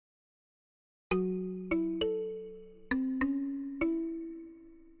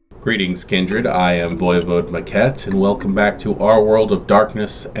Greetings, Kindred. I am Voivode Maquette, and welcome back to our world of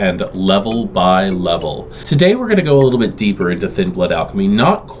darkness and level by level. Today we're going to go a little bit deeper into Thin-Blood Alchemy,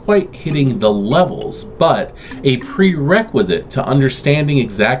 not quite hitting the levels, but a prerequisite to understanding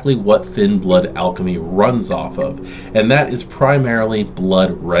exactly what Thin-Blood Alchemy runs off of, and that is primarily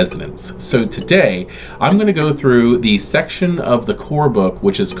blood resonance. So today, I'm going to go through the section of the core book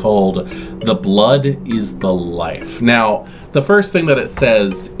which is called The Blood is the Life. Now, the first thing that it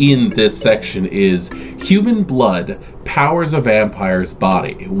says in this section is, human blood powers a vampire's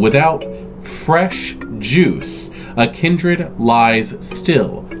body. Without fresh juice, a kindred lies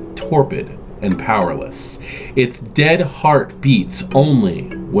still, torpid and powerless. Its dead heart beats only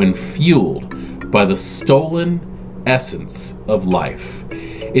when fueled by the stolen essence of life.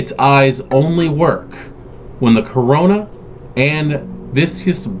 Its eyes only work when the corona and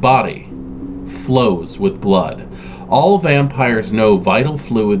viscous body flows with blood. All vampires know vital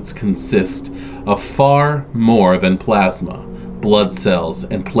fluids consist of far more than plasma, blood cells,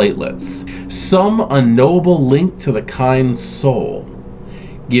 and platelets. Some unknowable link to the kind soul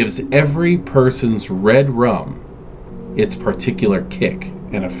gives every person's red rum its particular kick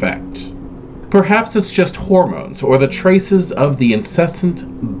and effect. Perhaps it's just hormones or the traces of the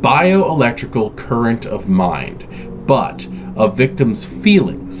incessant bioelectrical current of mind, but a victim's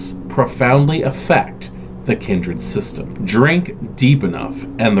feelings profoundly affect the kindred system. Drink deep enough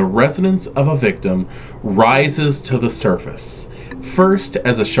and the resonance of a victim rises to the surface, first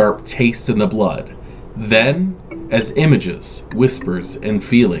as a sharp taste in the blood, then as images, whispers, and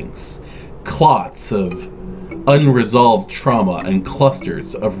feelings, clots of unresolved trauma and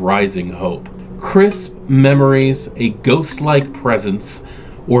clusters of rising hope. Crisp memories, a ghost-like presence,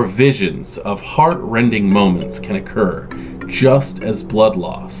 or visions of heart-rending moments can occur just as blood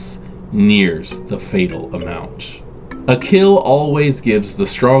loss nears the fatal amount. A kill always gives the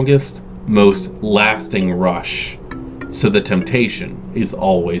strongest, most lasting rush, so the temptation is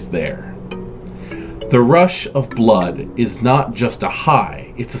always there. The rush of blood is not just a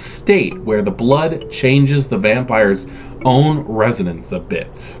high, it's a state where the blood changes the vampire's own resonance a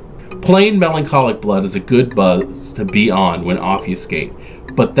bit. Plain melancholic blood is a good buzz to be on when obfuscate,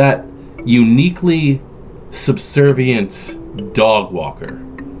 but that uniquely subservient dog walker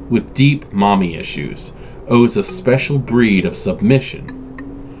with deep mommy issues owes a special breed of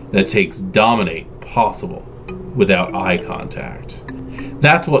submission that takes dominate possible without eye contact.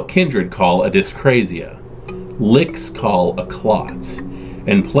 That's what kindred call a dyscrasia, licks call a clot,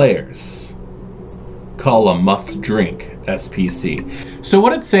 and players call a must-drink SPC. So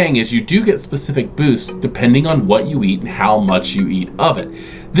what it's saying is you do get specific boosts depending on what you eat and how much you eat of it.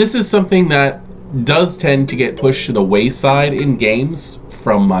 This is something that does tend to get pushed to the wayside in games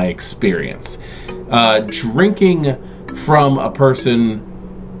from my experience. Drinking from a person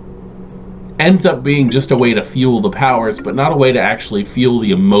ends up being just a way to fuel the powers, but not a way to actually fuel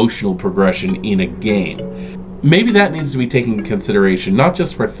the emotional progression in a game. Maybe that needs to be taken into consideration, not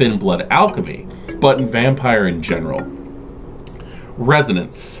just for Thin-Blood Alchemy, but in Vampire in general.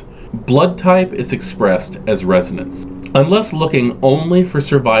 Resonance. Blood type is expressed as resonance. Unless looking only for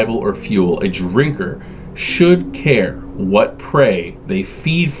survival or fuel, a drinker should care what prey they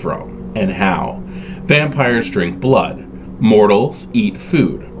feed from and how. Vampires drink blood. Mortals eat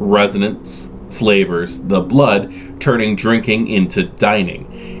food. Resonance flavors the blood, turning drinking into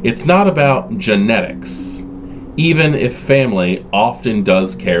dining. It's not about genetics, even if family often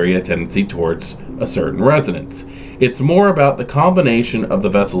does carry a tendency towards a certain resonance. It's more about the combination of the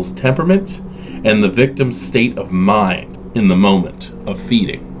vessel's temperament and the victim's state of mind in the moment of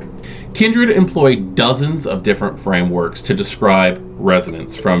feeding. Kindred employed dozens of different frameworks to describe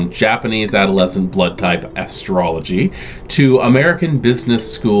resonance, from Japanese adolescent blood type astrology to American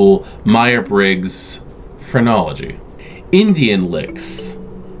business school Myers-Briggs phrenology. Indian licks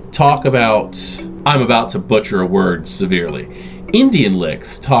talk about, I'm about to butcher a word severely. Indian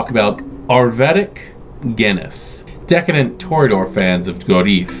licks talk about Ayurvedic Guinness. Decadent Toreador fans of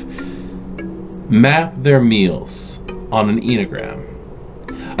Gorif map their meals on an enogram.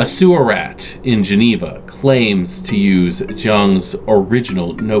 A sewer rat in Geneva claims to use Jung's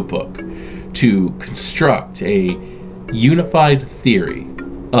original notebook to construct a unified theory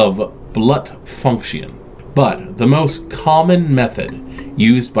of blood function. But the most common method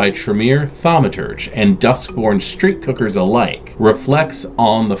used by Tremere thaumaturge and duskborn street cookers alike reflects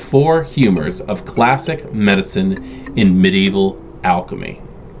on the four humors of classic medicine in medieval alchemy.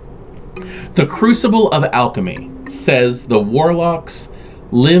 The Crucible of Alchemy says the warlock's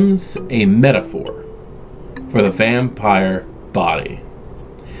limbs a metaphor for the vampire body.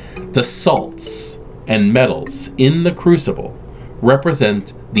 The salts and metals in the crucible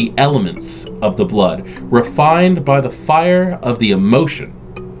represent the elements of the blood, refined by the fire of the emotion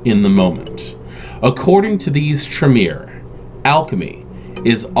in the moment. According to these Tremere, alchemy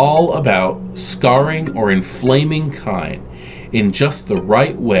is all about scarring or inflaming kine in just the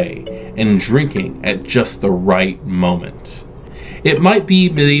right way and drinking at just the right moment. It might be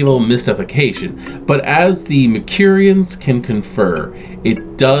medieval mystification, but as the Mercurians can confer,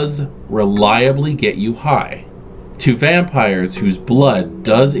 it does reliably get you high. To vampires whose blood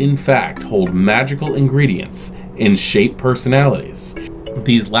does in fact hold magical ingredients and shape personalities,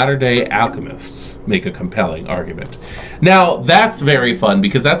 these latter-day alchemists make a compelling argument. Now, that's very fun,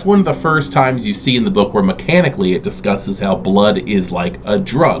 because that's one of the first times you see in the book where mechanically it discusses how blood is like a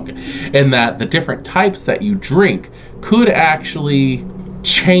drug, and that the different types that you drink could actually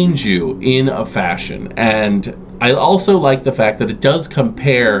change you in a fashion. And I also like the fact that it does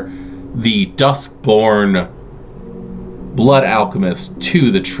compare the Duskborn blood alchemist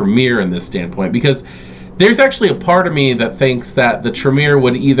to the Tremere in this standpoint, because there's actually a part of me that thinks that the Tremere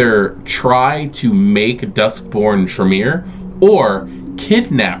would either try to make Duskborn Tremere or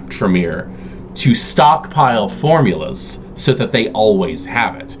kidnap Tremere to stockpile formulas so that they always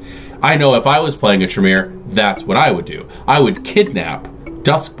have it. I know if I was playing a Tremere, that's what I would do. I would kidnap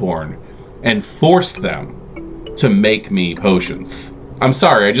Duskborn and force them to make me potions. I'm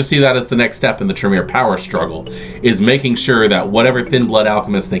sorry, I just see that as the next step in the Tremere power struggle, is making sure that whatever Thin-Blood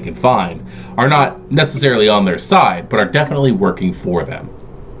alchemists they can are not necessarily on their side, but are definitely working for them.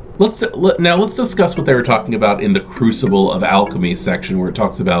 Now let's discuss what they were talking about in the Crucible of Alchemy section, where it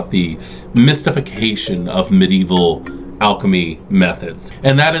talks about the mystification of medieval alchemy methods,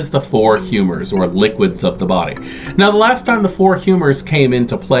 and that is the four humors, or liquids of the body. Now, the last time the four humors came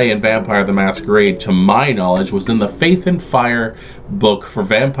into play in Vampire the Masquerade, to my knowledge, was in the Faith and Fire book for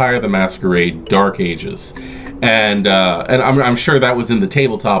Vampire the Masquerade Dark Ages. And I'm sure that was in the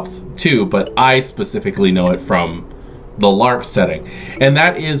tabletops too, but I specifically know it from the LARP setting, and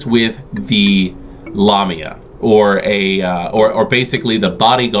that is with the Lamia, or basically the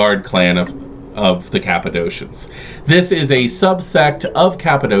bodyguard clan of the Cappadocians. This is a subsect of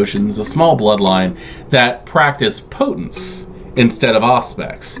Cappadocians, a small bloodline that practice potence instead of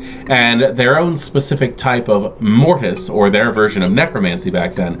auspex, and their own specific type of mortis, or their version of necromancy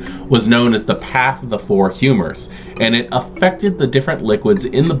back then, was known as the Path of the Four Humors, and it affected the different liquids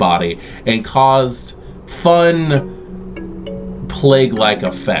in the body and caused fun plague-like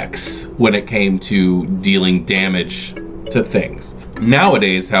effects when it came to dealing damage to things.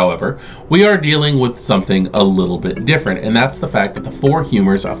 Nowadays, however, we are dealing with something a little bit different, and that's the fact that the four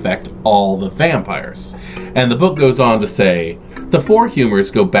humors affect all the vampires. And the book goes on to say, the four humors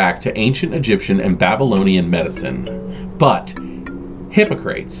go back to ancient Egyptian and Babylonian medicine, but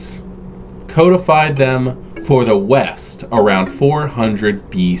Hippocrates codified them for the West around 400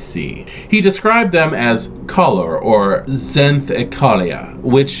 BC. He described them as color, or xanthikalia,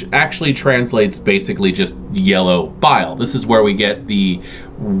 which actually translates basically just yellow bile. This is where we get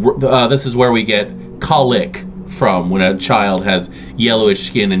colic from, when a child has yellowish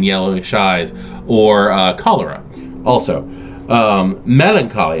skin and yellowish eyes, or cholera. Also,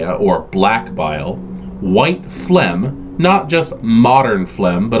 melancholia, or black bile, white phlegm, not just modern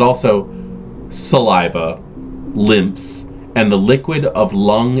phlegm, but also saliva, lymphs, and the liquid of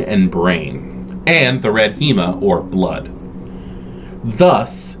lung and brain, and the red hema, or blood.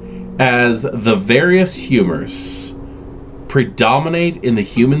 Thus, as the various humors predominate in the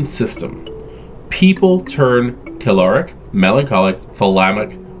human system, people turn caloric, melancholic,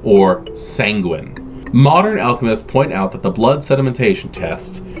 thalamic, or sanguine. Modern alchemists point out that the blood sedimentation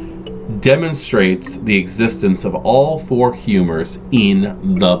test demonstrates the existence of all four humors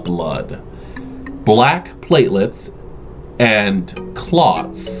in the blood. Black platelets and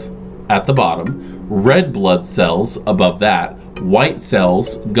clots at the bottom, red blood cells above that, white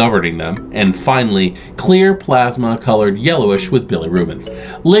cells governing them, and finally, clear plasma colored yellowish with bilirubins.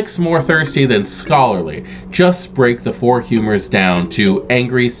 Licks more thirsty than scholarly just break the four humors down to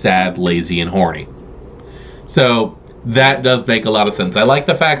angry, sad, lazy, and horny. So that does make a lot of sense. I like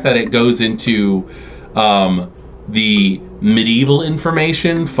the fact that it goes into the medieval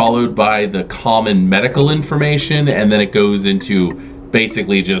information followed by the common medical information, and then it goes into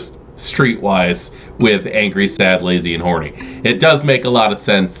basically just streetwise with angry, sad, lazy, and horny. It does make a lot of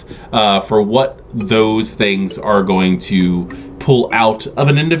sense for what those things are going to pull out of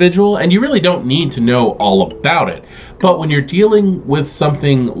an individual, and you really don't need to know all about it. But when you're dealing with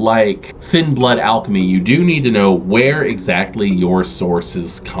something like Thin-Blood Alchemy, you do need to know where exactly your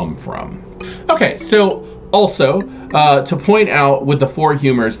sources come from. Okay, so Also, to point out with the four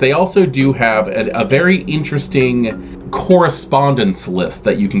humors, they also do have a very interesting correspondence list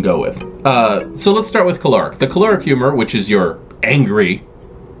that you can go with. So let's start with caloric. The caloric humor, which is your angry,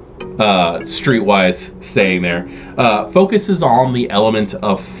 streetwise saying there, focuses on the element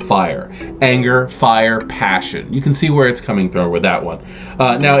of fire. Anger, fire, passion. You can see where it's coming through with that one.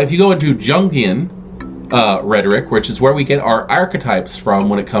 Now, if you go into Jungian rhetoric, which is where we get our archetypes from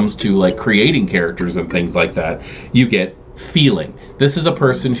when it comes to like creating characters and things like that, you get feeling. This is a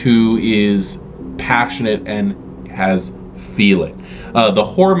person who is passionate and has feeling. The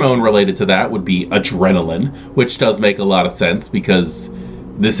hormone related to that would be adrenaline, which does make a lot of sense because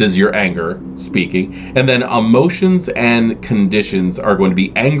this is your anger speaking. And then emotions and conditions are going to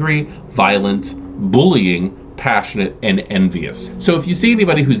be angry, violent, bullying, passionate, and envious. So if you see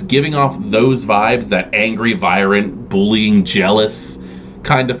anybody who's giving off those vibes, that angry, violent, bullying, jealous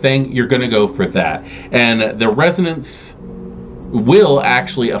kind of thing, you're going to go for that. And the resonance will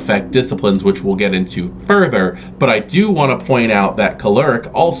actually affect disciplines, which we'll get into further, but I do want to point out that caloric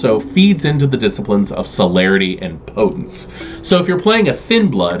also feeds into the disciplines of celerity and potence. So if you're playing a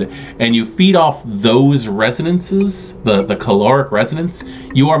thin blood and you feed off those resonances, the caloric resonance,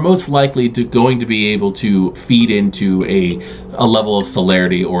 you are most likely going to be able to feed into a level of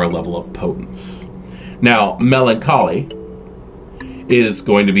celerity or a level of potence. Now, melancholy is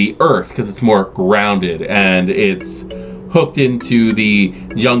going to be earth because it's more grounded and it's hooked into the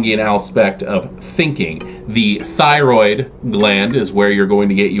Jungian aspect of thinking. The thyroid gland is where you're going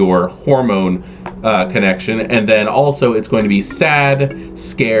to get your hormone connection, and then also it's going to be sad,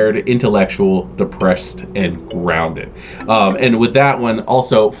 scared, intellectual, depressed, and grounded. And with that one,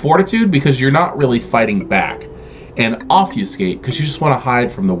 also fortitude, because you're not really fighting back, and obfuscate, because you just want to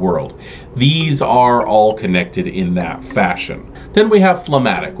hide from the world. These are all connected in that fashion. Then we have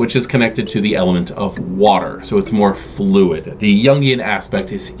phlegmatic, which is connected to the element of water, so it's more fluid. The Jungian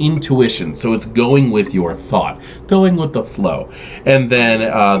aspect is intuition, so it's going with your thought, going with the flow. And then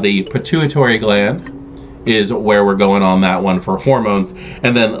the pituitary gland is where we're going on that one for hormones.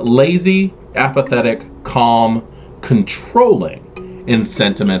 And then lazy, apathetic, calm, controlling, and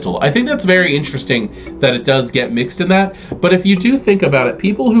sentimental. I think that's very interesting that it does get mixed in that, but if you do think about it,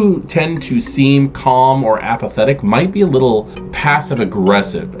 people who tend to seem calm or apathetic might be a little passive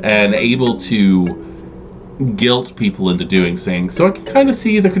aggressive and able to guilt people into doing things, so I can kind of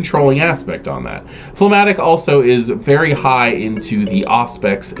see the controlling aspect on that. Phlegmatic also is very high into the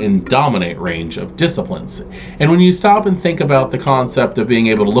aspects and dominate range of disciplines, and when you stop and think about the concept of being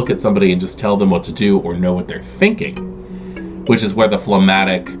able to look at somebody and just tell them what to do or know what they're thinking, which is where the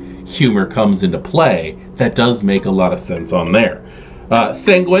phlegmatic humor comes into play, that does make a lot of sense on there.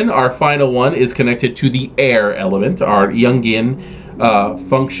 Sanguine, our final one, is connected to the air element. Our Jungian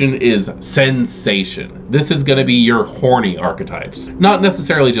function is sensation. This is going to be your horny archetypes. Not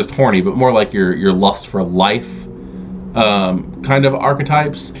necessarily just horny, but more like your lust for life kind of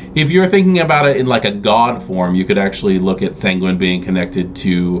archetypes. If you're thinking about it in like a god form, you could actually look at sanguine being connected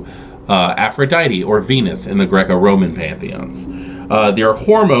to Aphrodite or Venus in the Greco-Roman pantheons. Their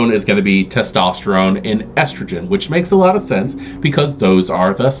hormone is going to be testosterone and estrogen, which makes a lot of sense because those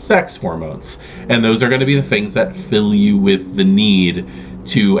are the sex hormones. And those are going to be the things that fill you with the need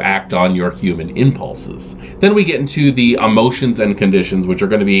to act on your human impulses. Then we get into the emotions and conditions, which are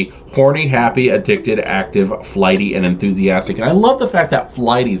going to be horny, happy, addicted, active, flighty, and enthusiastic. And I love the fact that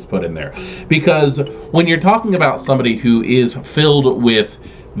flighty is put in there, because when you're talking about somebody who is filled with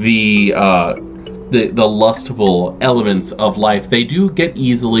the lustful elements of life, they do get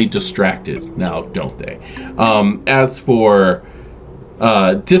easily distracted now, don't they? As for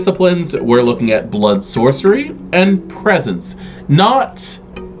disciplines, we're looking at blood sorcery and presence, not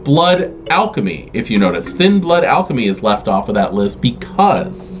blood alchemy. If you notice, Thin-Blood Alchemy is left off of that list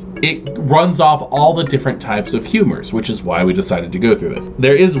because it runs off all the different types of humors, which is why we decided to go through this.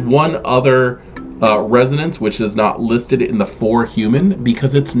 There is one other resonance which is not listed in the 4 human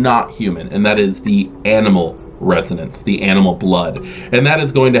because it's not human, and that is the animal resonance, the animal blood, and that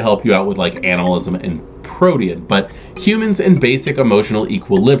is going to help you out with like animalism and protean. But humans in basic emotional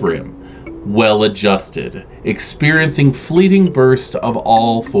equilibrium, well adjusted, experiencing fleeting bursts of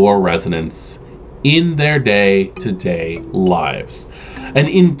all 4 resonance in their day-to-day lives. An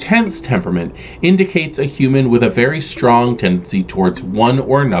intense temperament indicates a human with a very strong tendency towards one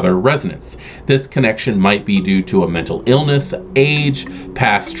or another resonance. This connection might be due to a mental illness, age,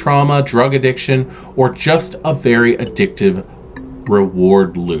 past trauma, drug addiction, or just a very addictive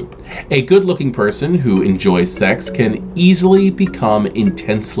reward loop. A good-looking person who enjoys sex can easily become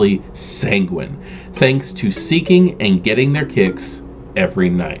intensely sanguine, thanks to seeking and getting their kicks every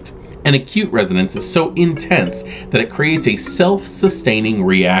night. An acute resonance is so intense that it creates a self-sustaining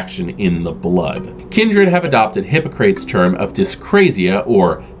reaction in the blood. Kindred have adopted Hippocrates' term of dyscrasia,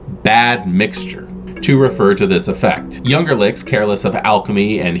 or bad mixture, to refer to this effect. Younger licks, careless of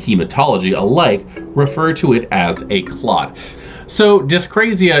alchemy and hematology alike, refer to it as a clot. So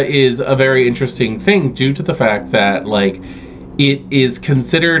dyscrasia is a very interesting thing due to the fact that, like, it is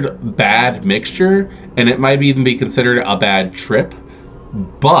considered bad mixture, and it might even be considered a bad trip,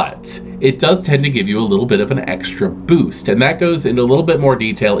 but it does tend to give you a little bit of an extra boost, and that goes into a little bit more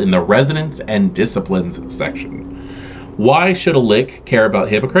detail in the resonance and disciplines section. Why should a lick care about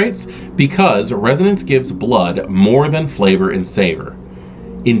Hippocrates? Because resonance gives blood more than flavor and savor.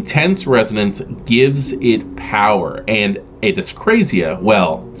 Intense resonance gives it power, and a dyscrasia,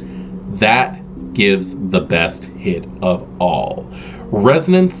 well, that gives the best hit of all.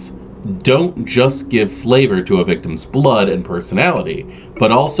 Resonance don't just give flavor to a victim's blood and personality,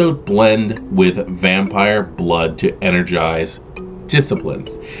 but also blend with vampire blood to energize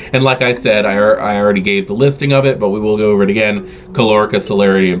disciplines. And like I said, I already gave the listing of it, but we will go over it again. Calorica,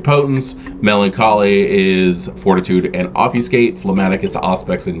 celerity, and potence. Melancholy is fortitude and obfuscate. Phlegmatic is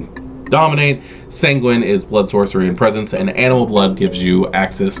aspects and dominate. Sanguine is blood, sorcery, and presence. And animal blood gives you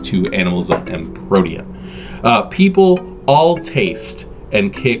access to animalism and protean. People all taste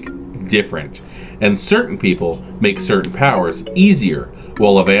and kick different, and certain people make certain powers easier,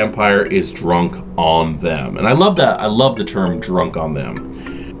 while a vampire is drunk on them. And I love that. I love the term drunk on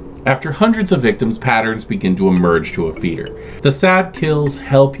them. After hundreds of victims, patterns begin to emerge to a feeder. The sad kills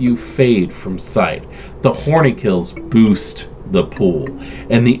help you fade from sight. The horny kills boost the pool,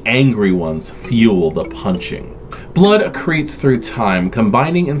 and the angry ones fuel the punching. Blood accretes through time,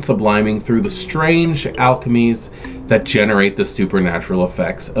 combining and subliming through the strange alchemies that generate the supernatural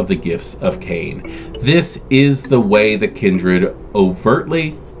effects of the gifts of Cain. This is the way the Kindred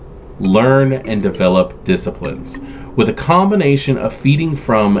overtly learn and develop disciplines. With a combination of feeding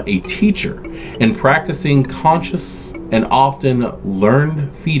from a teacher and practicing conscious and often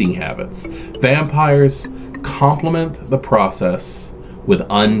learned feeding habits, vampires complement the process with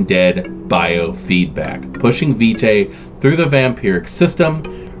undead biofeedback, pushing vitae through the vampiric system,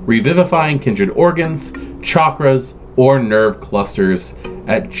 revivifying kindred organs, chakras, or nerve clusters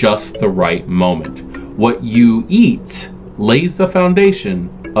at just the right moment. What you eat lays the foundation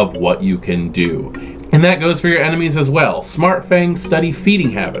of what you can do. And that goes for your enemies as well. Smart fangs study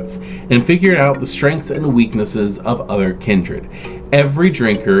feeding habits and figure out the strengths and weaknesses of other kindred. Every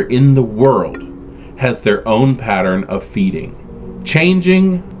drinker in the world has their own pattern of feeding,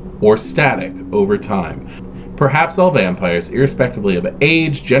 changing or static over time. Perhaps all vampires, irrespectively of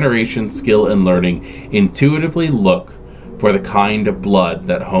age, generation, skill, and learning, intuitively look for the kind of blood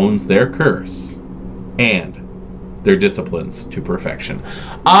that hones their curse and their disciplines to perfection.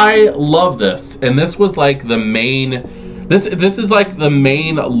 I love this, and this was like the main, this is like the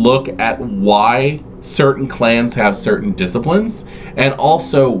main look at why certain clans have certain disciplines, and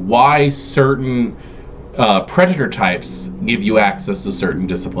also why certain predator types give you access to certain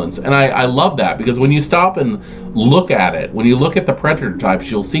disciplines. And I love that, because when you stop and look at it, when you look at the predator types,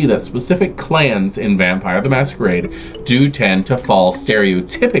 you'll see that specific clans in Vampire the Masquerade do tend to fall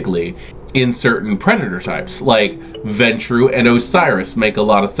stereotypically in certain predator types, like Ventru and Osiris make a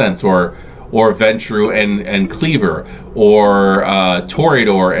lot of sense, or Ventru and Cleaver, or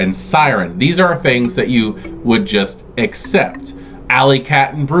Toreador and Siren. These are things that you would just accept. Alley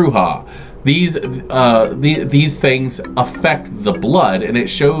Cat and Bruja. These things affect the blood, and it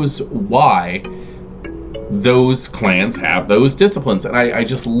shows why those clans have those disciplines. And I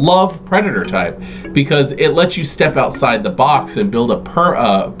just love Predator type, because it lets you step outside the box and build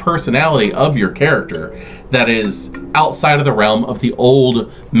a personality of your character that is outside of the realm of the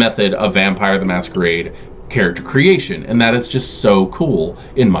old method of Vampire the Masquerade character creation. And that is just so cool,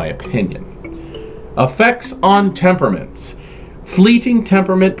 in my opinion. Effects on temperaments. Fleeting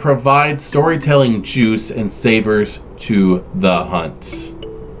temperament provides storytelling juice and savors to the hunt,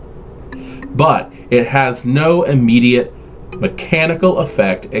 but it has no immediate mechanical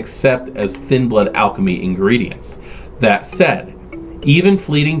effect except as Thin-Blood Alchemy ingredients. That said, even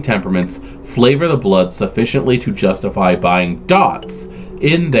fleeting temperaments flavor the blood sufficiently to justify buying dots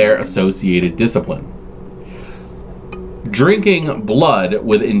in their associated discipline. Drinking blood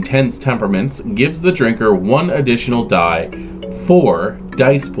with intense temperaments gives the drinker one additional die for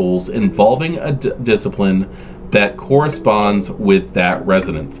dice pools involving a discipline that corresponds with that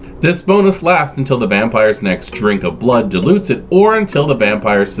resonance. This bonus lasts until the vampire's next drink of blood dilutes it, or until the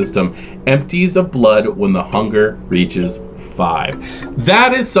vampire system empties of blood when the hunger reaches 5.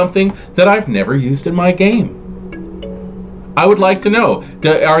 That is something that I've never used in my game. I would like to know,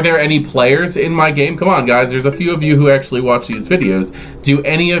 are there any players in my game? Come on, guys, there's a few of you who actually watch these videos. Did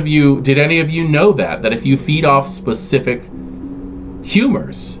any of you know that if you feed off specific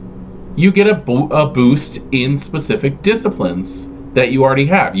humors, you get a boost in specific disciplines that you already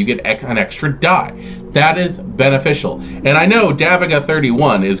have? You get an extra die. That is beneficial. And I know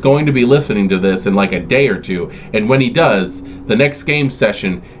Daviga31 is going to be listening to this in like a day or two, and when he does, the next game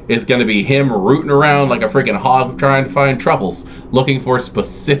session is going to be him rooting around like a freaking hog trying to find truffles, looking for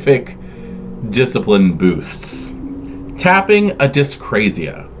specific discipline boosts. Tapping a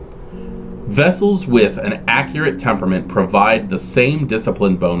dyscrasia. Vessels with an accurate temperament provide the same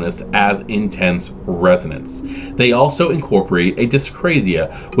discipline bonus as intense resonance. They also incorporate a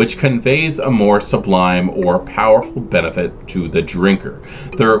dyscrasia, which conveys a more sublime or powerful benefit to the drinker.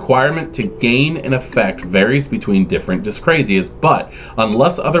 The requirement to gain an effect varies between different dyscrasias, but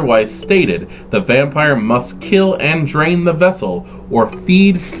unless otherwise stated, the vampire must kill and drain the vessel or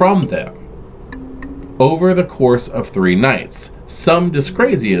feed from them over the course of 3 nights. Some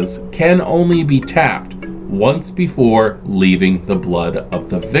dyscrasias can only be tapped once before leaving the blood of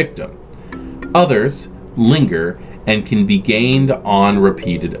the victim. Others linger and can be gained on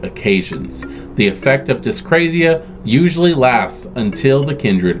repeated occasions. The effect of dyscrasia usually lasts until the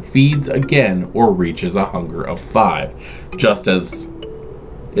kindred feeds again or reaches a hunger of 5, just as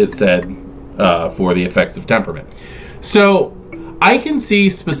it said for the effects of temperament. So I can see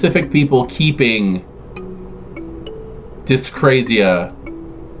specific people keeping dyscrasia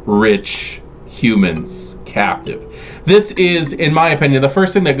rich humans captive. This is, in my opinion, the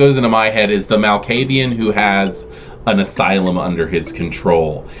first thing that goes into my head is the Malkavian who has an asylum under his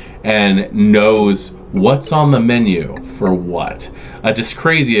control and knows what's on the menu for what. A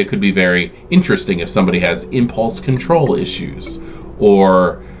dyscrasia could be very interesting if somebody has impulse control issues,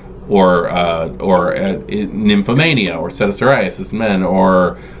 or nymphomania, or psoriasis in men,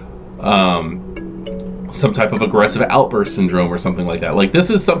 or some type of aggressive outburst syndrome or something like that. Like, this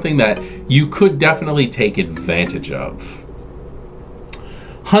is something that you could definitely take advantage of.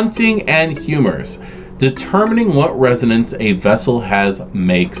 Hunting and humors. Determining what resonance a vessel has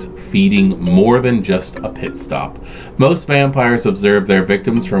makes feeding more than just a pit stop. Most vampires observe their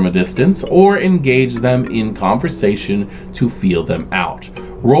victims from a distance or engage them in conversation to feel them out.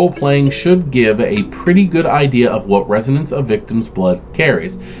 Role-playing should give a pretty good idea of what resonance a victim's blood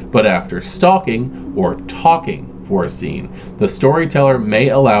carries, but after stalking or talking for a scene, the storyteller may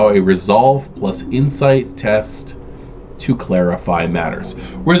allow a resolve plus insight test to clarify matters.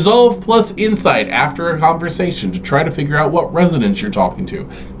 Resolve plus insight after a conversation to try to figure out what resonance you're talking to.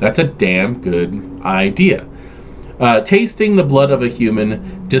 That's a damn good idea. Tasting the blood of a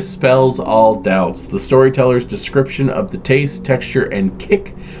human dispels all doubts. The storyteller's description of the taste, texture, and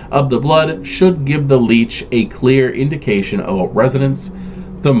kick of the blood should give the leech a clear indication of what resonance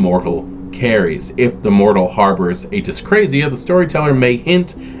the mortal carries. If the mortal harbors a dyscrasia, the storyteller may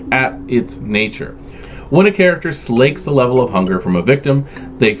hint at its nature. When a character slakes a level of hunger from a victim,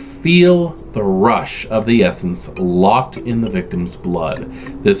 they feel the rush of the essence locked in the victim's blood.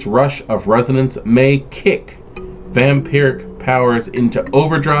 This rush of resonance may kick vampiric powers into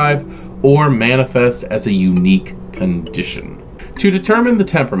overdrive or manifest as a unique condition. To determine the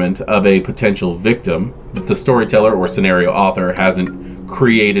temperament of a potential victim that the storyteller or scenario author hasn't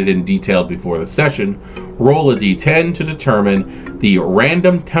created and detailed before the session, roll a d10 to determine the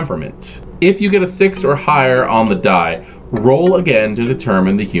random temperament. If you get a 6 or higher on the die, roll again to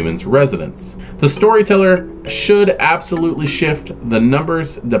determine the human's resonance. The storyteller should absolutely shift the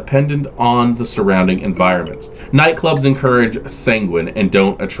numbers dependent on the surrounding environment. Nightclubs encourage sanguine and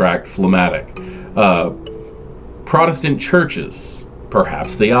don't attract phlegmatic. Protestant churches,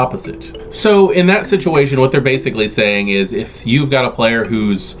 perhaps the opposite. So in that situation, what they're basically saying is, if you've got a player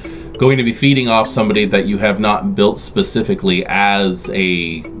who's going to be feeding off somebody that you have not built specifically as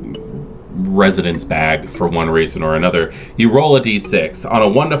a resonance bag for one reason or another, you roll a d6. On a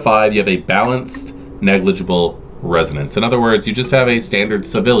 1 to 5, you have a balanced, negligible resonance. In other words, you just have a standard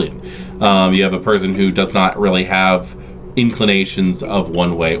civilian. You have a person who does not really have inclinations of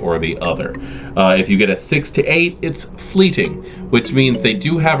one way or the other. If you get a 6 to 8, it's fleeting, which means they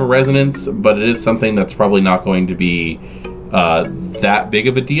do have a resonance, but it is something that's probably not going to be that big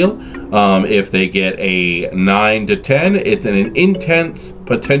of a deal. If they get a 9 to 10, it's an intense,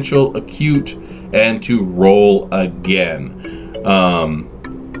 potential, acute, and to roll again.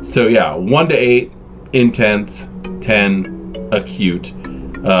 So yeah, 1 to 8, intense, 10, acute,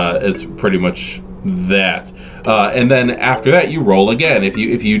 is pretty much that. And then after that, you roll again. If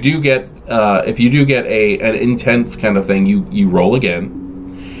you do get an intense kind of thing, you roll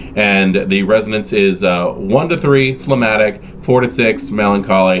again. And the resonance is 1 to 3 phlegmatic, 4 to 6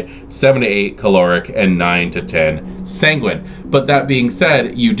 melancholy, 7 to 8 caloric, and 9 to 10 sanguine. But that being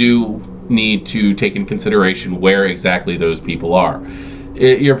said, you do need to take in consideration where exactly those people are.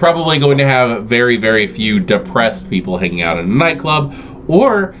 You're probably going to have very, very few depressed people hanging out in a nightclub,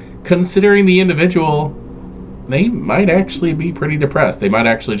 or considering the individual, they might actually be pretty depressed. They might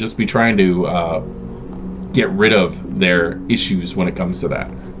actually just be trying to get rid of their issues when it comes to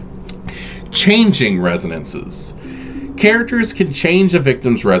that. Changing resonances. Characters can change a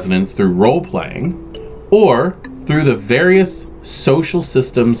victim's resonance through role-playing or through the various social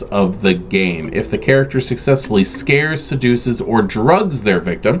systems of the game. If the character successfully scares, seduces, or drugs their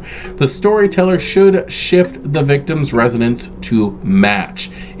victim, the storyteller should shift the victim's resonance to match.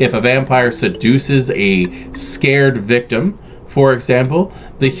 If a vampire seduces a scared victim, for example,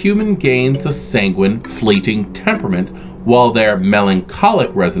 the human gains a sanguine, fleeting temperament, while their melancholic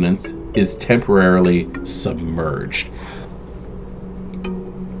resonance is temporarily submerged.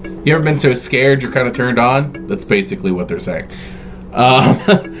 You ever been so scared you're kind of turned on? That's basically what they're saying.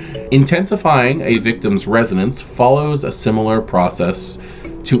 Intensifying a victim's resonance follows a similar process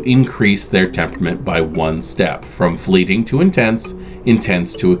to increase their temperament by one step, from fleeting to intense,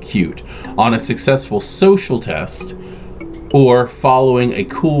 intense to acute. On a successful social test, or following a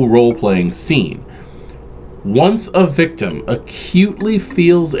cool role-playing scene, once a victim acutely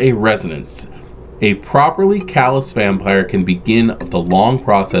feels a resonance, a properly callous vampire can begin the long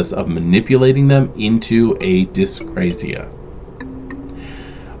process of manipulating them into a dyscrasia.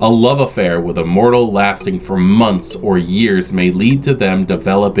 A love affair with a mortal lasting for months or years may lead to them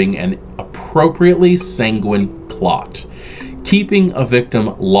developing an appropriately sanguine plot. Keeping a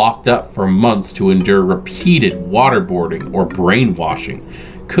victim locked up for months to endure repeated waterboarding or brainwashing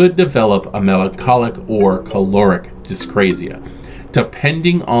could develop a melancholic or caloric dyscrasia,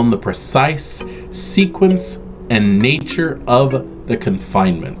 depending on the precise sequence and nature of the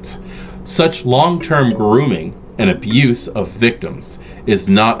confinement. Such long-term grooming and abuse of victims is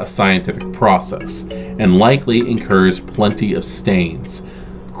not a scientific process and likely incurs plenty of stains.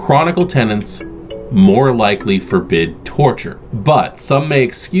 Chronicle tenets more likely forbid torture, but some may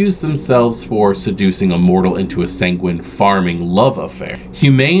excuse themselves for seducing a mortal into a sanguine farming love affair.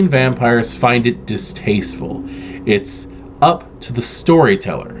 Humane vampires find it distasteful. It's up to the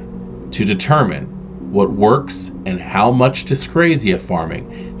storyteller to determine what works and how much dyscrasia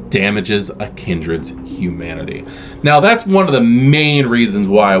farming damages a kindred's humanity. Now, that's one of the main reasons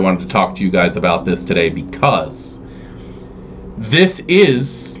why I wanted to talk to you guys about this today, because this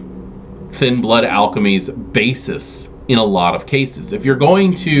is Thin-Blood Alchemy's basis in a lot of cases. If you're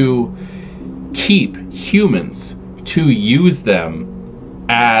going to keep humans to use them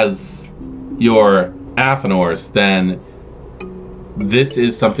as your Athenors, then this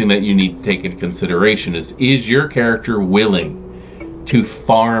is something that you need to take into consideration. Is your character willing to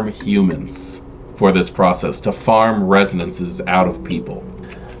farm humans for this process, to farm resonances out of people?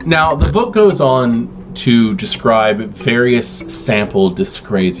 Now, the book goes on to describe various sample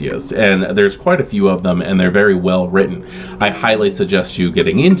dyscrasias, and there's quite a few of them, and they're very well written. I highly suggest you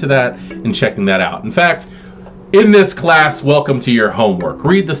getting into that and checking that out. In fact, in this class, welcome to your homework.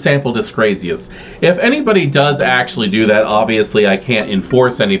 Read the sample dyscrasias. If anybody does actually do that, obviously I can't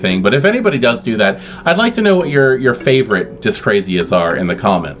enforce anything, but if anybody does do that, I'd like to know what your favorite dyscrasias are in the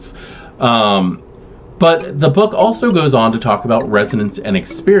comments. But the book also goes on to talk about resonance and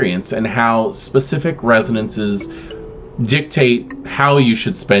experience and how specific resonances dictate how you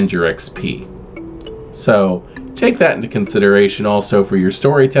should spend your XP. So take that into consideration also for your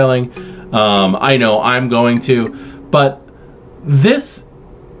storytelling. I know I'm going to, but this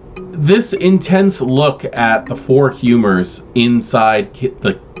intense look at the four humors inside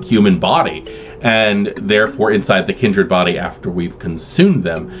the human body, and therefore inside the kindred body after we've consumed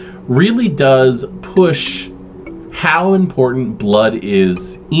them, really does push how important blood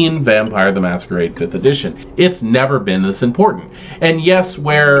is in Vampire the Masquerade 5th edition. It's never been this important. And yes,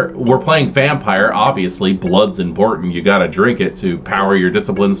 where we're playing vampire, obviously blood's important. You gotta drink it to power your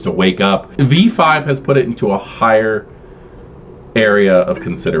disciplines to wake up. V5 has put it into a higher area of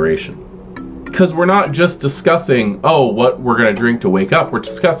consideration. Because we're not just discussing, oh, what we're going to drink to wake up. We're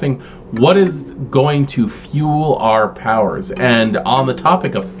discussing what is going to fuel our powers. And on the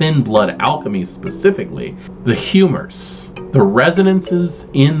topic of Thin-Blood Alchemy specifically, the humors, the resonances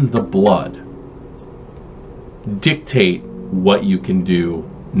in the blood, dictate what you can do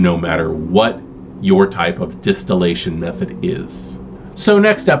no matter what your type of distillation method is. So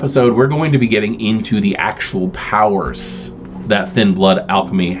next episode, we're going to be getting into the actual powers that Thin-Blood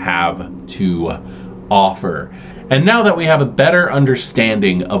Alchemy have to offer. And now that we have a better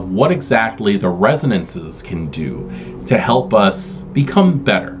understanding of what exactly the resonances can do to help us become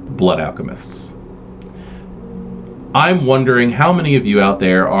better blood alchemists, I'm wondering how many of you out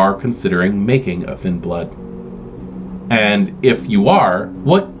there are considering making a thin blood. And if you are,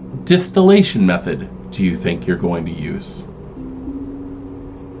 what distillation method do you think you're going to use?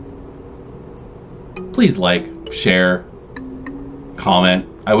 Please like, share, comment.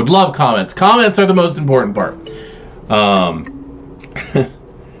 I would love comments. Comments are the most important part.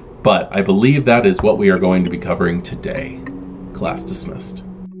 But I believe that is what we are going to be covering today. Class dismissed.